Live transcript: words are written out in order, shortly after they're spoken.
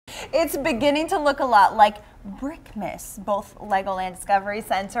It's beginning to look a lot like Brickmas. Both Legoland Discovery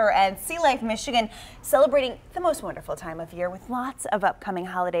Center and Sea Life Michigan celebrating the most wonderful time of year with lots of upcoming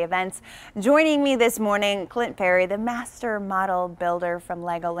holiday events. Joining me this morning, Clint Perry, the master model builder from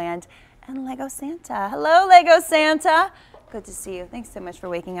Legoland, and Lego Santa. Hello, Lego Santa. Good to see you. Thanks so much for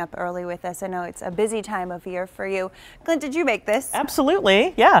waking up early with us. I know it's a busy time of year for you. Clint, did you make this?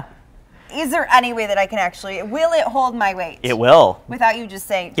 Absolutely, yeah. Is there any way that I can actually, will it hold my weight? It will. Without you just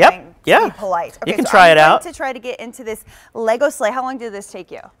saying, yep, yeah. Be polite. Okay, you can try it out. I'm going to try to get into this Lego sleigh. How long did this take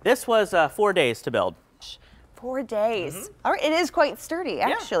you? This was 4 days to build. 4 days. All right, it is quite sturdy,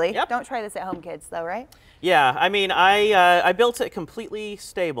 actually. Yeah, yep. Don't try this at home, kids, though, right? Yeah, I mean, I built it completely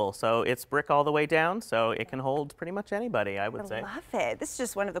stable, so it's brick all the way down, so it can hold pretty much anybody, I would say. I love it. This is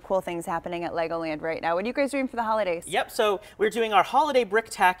just one of the cool things happening at Legoland right now. What are you guys doing for the holidays? Yep, so we're doing our holiday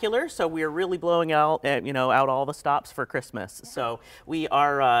bricktacular, so we're really blowing out, out all the stops for Christmas. Yeah. So we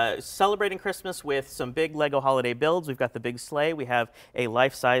are celebrating Christmas with some big Lego holiday builds. We've got the big sleigh. We have a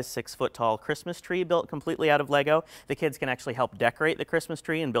life-size 6-foot-tall Christmas tree built completely out of Lego. The kids can actually help decorate the Christmas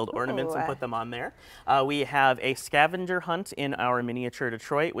tree and build ornaments and put them on there. We have a scavenger hunt in our miniature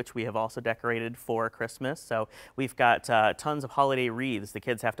Detroit, which we have also decorated for Christmas. So we've got tons of holiday wreaths. The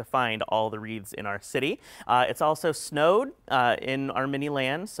kids have to find all the wreaths in our city. It's also snowed in our mini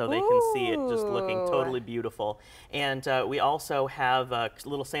land, so they can see it just looking totally beautiful. And we also have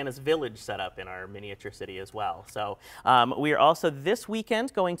little Santa's village set up in our miniature city as well. So we are also this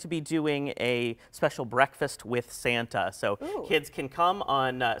weekend going to be doing a special breakfast with Santa. So kids can come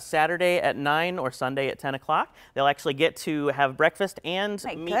on Saturday at 9 or Sunday at 10 o'clock. They'll actually get to have breakfast and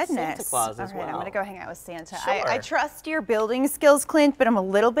meet Santa Claus as well. I'm going to go hang out with Santa. Sure. I trust your building skills, Clint, but I'm a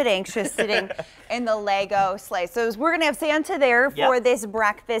little bit anxious sitting in the Lego sleigh. So we're going to have Santa there for this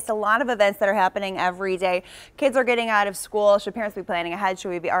breakfast. A lot of events that are happening every day. Kids are getting out of school. Should parents be planning ahead? Should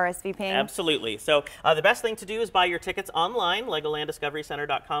we be RSVPing? Absolutely. So the best thing to do is buy your tickets online,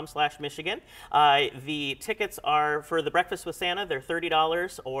 legolanddiscoverycenter.com/Michigan. The tickets are for the breakfast with Santa. They're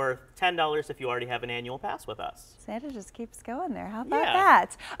 $30 or $10 if you already have an annual pass with us. Santa just keeps going there. How about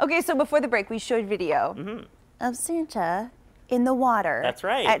that? Okay, so before the break, we showed video of Santa in the water. That's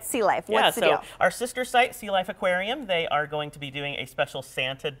right. At Sea Life. What's the deal? Our sister site, Sea Life Aquarium, they are going to be doing a special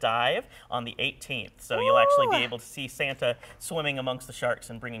Santa dive on the 18th. So you'll actually be able to see Santa swimming amongst the sharks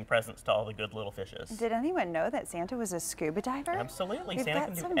and bringing presents to all the good little fishes. Did anyone know that Santa was a scuba diver? Absolutely. We've Santa got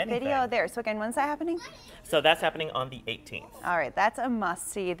can do some anything. video there. So again, when's that happening? So that's happening on the 18th. All right, that's a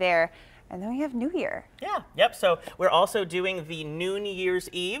must-see there. And then we have New Year. Yeah, yep. So we're also doing the New Year's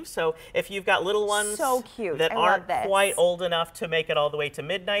Eve. So if you've got little ones that aren't quite old enough to make it all the way to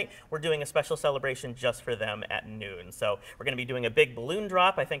midnight, we're doing a special celebration just for them at noon. So we're going to be doing a big balloon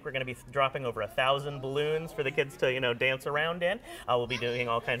drop. I think we're going to be dropping over 1,000 balloons for the kids to, dance around in. We'll be doing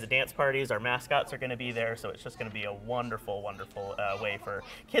all kinds of dance parties. Our mascots are going to be there. So it's just going to be a wonderful, wonderful way for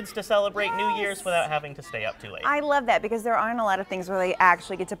kids to celebrate New Year's without having to stay up too late. I love that because there aren't a lot of things where they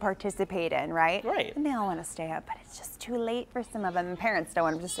actually get to participate in, right? Right. And they all want to stay up, but it's just too late for some of them. And parents don't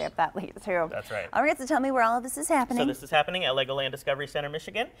want them to stay up that late, too. That's right. All right, so tell me where all of this is happening. So this is happening at Legoland Discovery Center,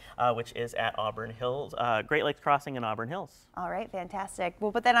 Michigan, which is at Auburn Hills, Great Lakes Crossing in Auburn Hills. All right, fantastic.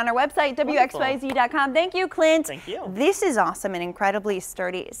 We'll put that on our website, WXYZ.com. Thank you, Clint. Thank you. This is awesome and incredibly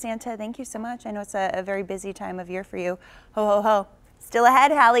sturdy. Santa, thank you so much. I know it's a very busy time of year for you. Ho, ho, ho. Still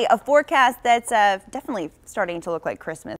ahead, Hallie, a forecast that's definitely starting to look like Christmas.